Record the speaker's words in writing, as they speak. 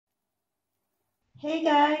Hey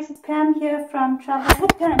guys, it's Pam here from Travel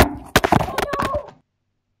with Pam. Oh no!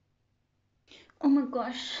 Oh my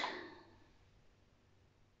gosh.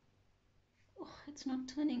 Oh, it's not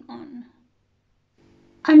turning on.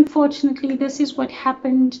 Unfortunately, this is what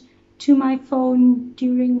happened to my phone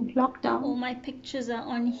during lockdown. All my pictures are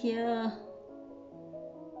on here.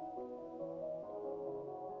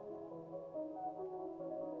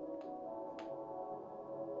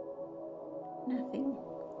 Nothing.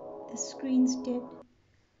 The screen's dead.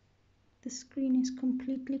 The screen is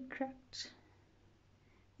completely cracked.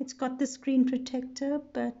 It's got the screen protector,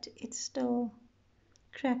 but it's still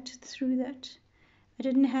cracked through that. I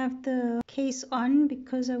didn't have the case on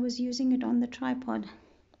because I was using it on the tripod.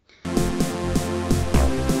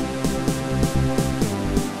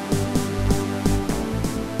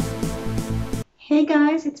 Hey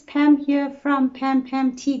guys, it's Pam here from Pam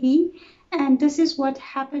TV, and this is what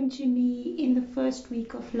happened to me in the first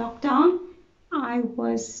week of lockdown. I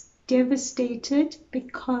was devastated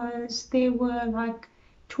because there were like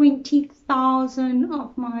 20,000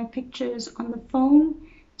 of my pictures on the phone.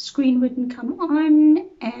 Screen wouldn't come on,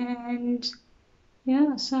 and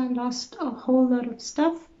yeah, so I lost a whole lot of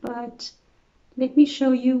stuff. But let me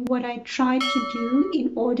show you what I tried to do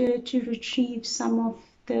in order to retrieve some of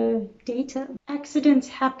the data. Accidents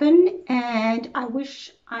happen, and I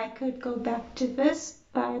wish I could go back to this,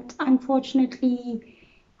 but unfortunately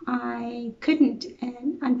I couldn't,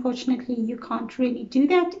 and unfortunately you can't really do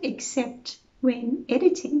that except when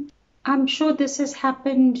editing. I'm sure this has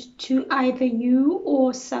happened to either you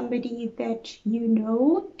or somebody that you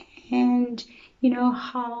know, and you know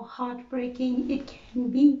how heartbreaking it can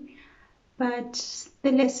be. But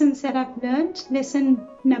the lessons that I've learned, lesson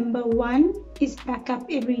number 1 is back up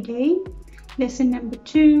every day. Lesson number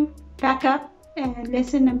 2, back up. And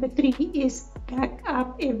lesson number 3 is back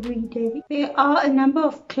up every day. There are a number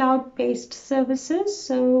of cloud-based services,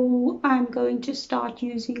 so I'm going to start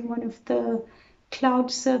using one of the cloud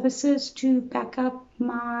services to back up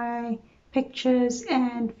my pictures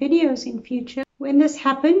and videos in future. When this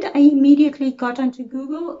happened, I immediately got onto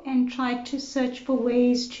Google and tried to search for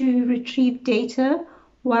ways to retrieve data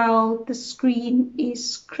while the screen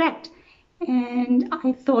is cracked. And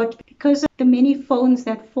I thought, because of the many phones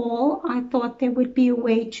that fall, I thought there would be a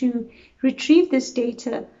way to retrieve this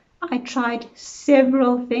data. I tried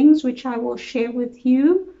several things which I will share with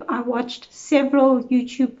you. I watched several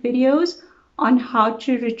YouTube videos on how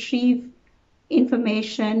to retrieve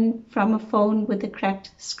information from a phone with a cracked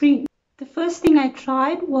screen. The first thing I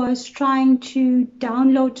tried was trying to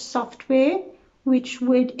download software which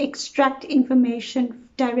would extract information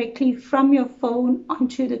directly from your phone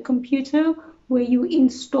onto the computer where you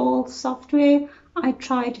install software. I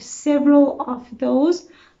tried several of those,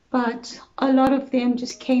 but a lot of them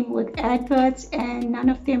just came with adverts and none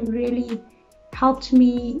of them really helped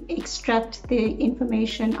me extract the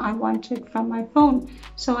information I wanted from my phone.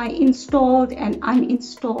 So I installed and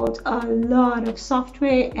uninstalled a lot of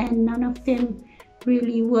software and none of them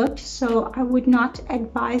really worked. So I would not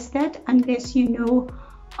advise that unless you know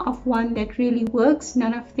of one that really works.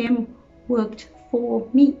 None of them worked for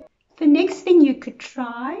me. The next thing you could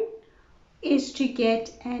try is to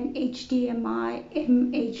get an HDMI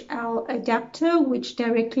MHL adapter which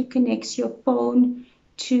directly connects your phone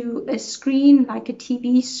to a screen like a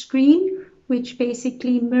TV screen, which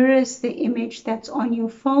basically mirrors the image that's on your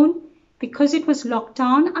phone. Because it was locked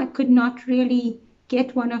down, I could not really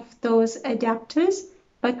get one of those adapters,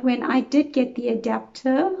 but when I did get the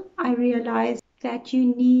adapter, I realized that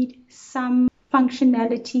you need some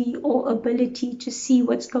functionality or ability to see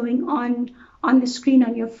what's going on the screen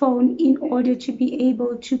on your phone in order to be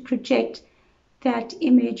able to project that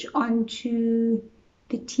image onto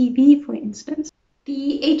the TV, for instance.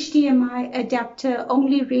 The HDMI adapter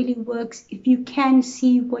only really works if you can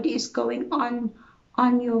see what is going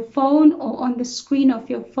on your phone or on the screen of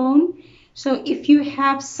your phone. So if you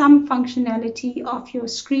have some functionality of your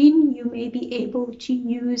screen, you may be able to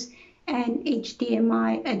use an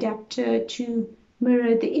HDMI adapter to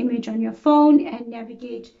mirror the image on your phone and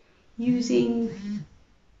navigate using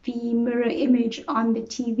the mirror image on the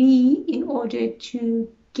TV in order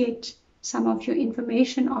to get some of your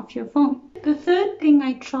information off your phone. The third thing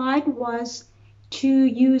I tried was to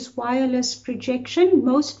use wireless projection.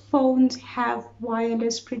 Most phones have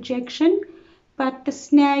wireless projection, but the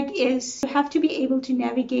snag is you have to be able to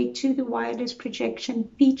navigate to the wireless projection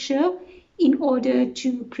feature in order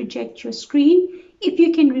to project your screen. If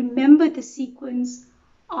you can remember the sequence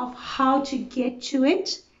of how to get to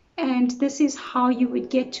it, and this is how you would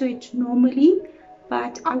get to it normally,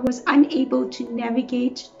 but I was unable to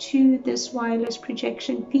navigate to this wireless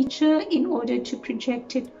projection feature in order to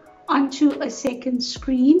project it onto a second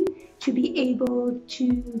screen to be able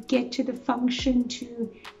to get to the function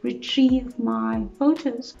to retrieve my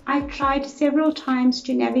photos. I tried several times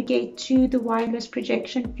to navigate to the wireless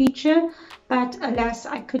projection feature, but alas,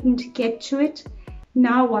 I couldn't get to it.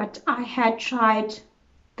 Now what? I had tried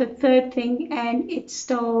the third thing and it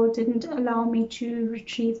still didn't allow me to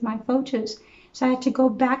retrieve my photos. So I had to go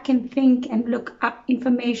back and think and look up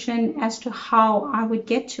information as to how I would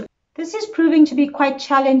get to it. This is proving to be quite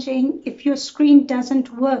challenging. If your screen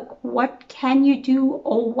doesn't work, what can you do,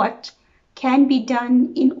 or what can be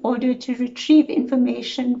done in order to retrieve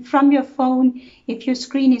information from your phone if your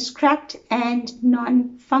screen is cracked and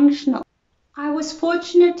non-functional? I was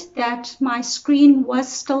fortunate that my screen was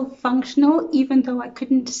still functional even though I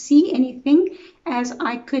couldn't see anything, as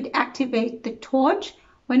I could activate the torch.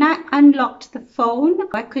 When I unlocked the phone,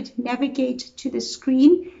 I could navigate to the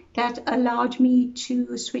screen that allowed me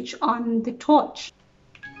to switch on the torch.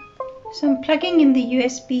 So I'm plugging in the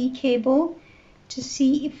USB cable to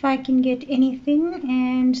see if I can get anything,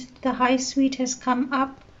 and the high suite has come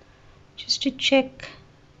up just to check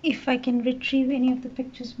if I can retrieve any of the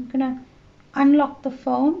pictures. I'm gonna unlock the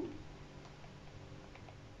phone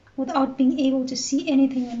without being able to see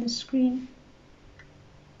anything on the screen.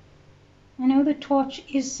 I know the torch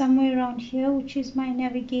is somewhere around here, which is my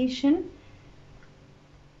navigation.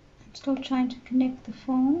 I'm still trying to connect the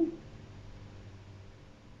phone.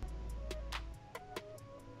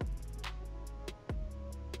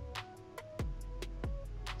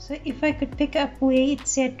 So if I could pick up where it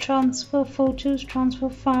said transfer photos, transfer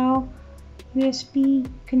file, USB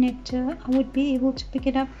connector, I would be able to pick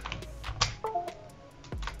it up.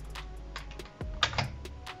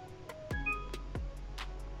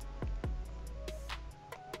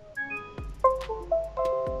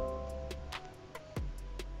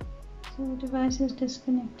 So the device is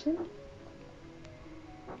disconnected.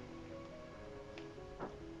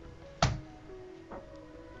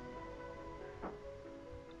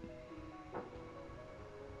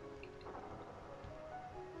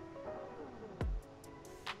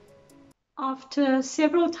 After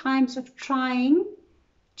several times of trying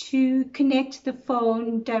to connect the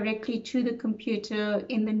phone directly to the computer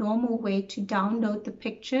in the normal way to download the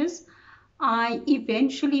pictures, I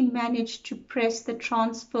eventually managed to press the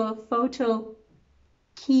transfer photo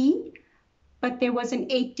key, but there was an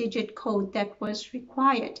 8-digit code that was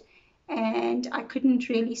required, and I couldn't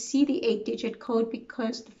really see the 8-digit code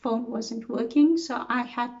because the phone wasn't working, so I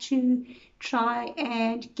had to try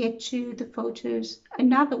and get to the photos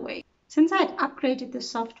another way. Since I had upgraded the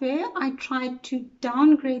software, I tried to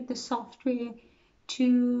downgrade the software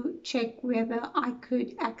to check whether I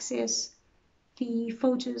could access the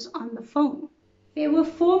photos on the phone. There were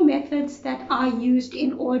 4 methods that I used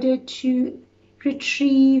in order to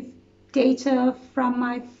retrieve data from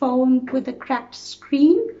my phone with a cracked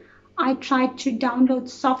screen. I tried to download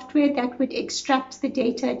software that would extract the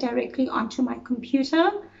data directly onto my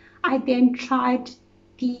computer. I then tried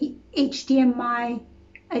the HDMI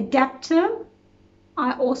adapter.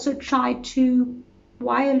 I also tried to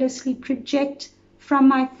wirelessly project from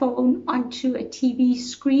my phone onto a TV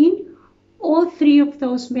screen. All 3 of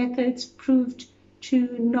those methods proved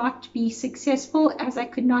to not be successful, as I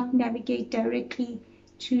could not navigate directly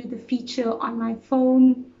to the feature on my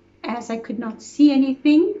phone, as I could not see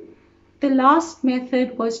anything. The last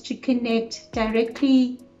method was to connect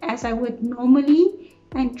directly as I would normally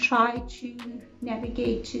and try to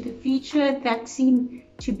navigate to the feature. That seemed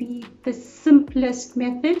to be the simplest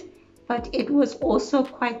method, but it was also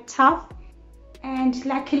quite tough, and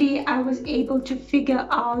luckily I was able to figure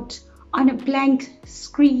out on a blank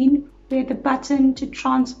screen where the button to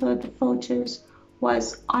transfer the photos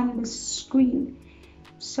was on the screen.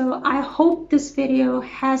 So I hope this video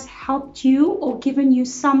has helped you or given you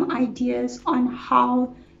some ideas on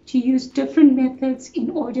how to use different methods in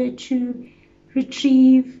order to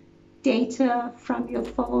retrieve data from your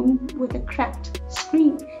phone with a cracked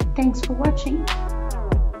screen. Thanks for watching.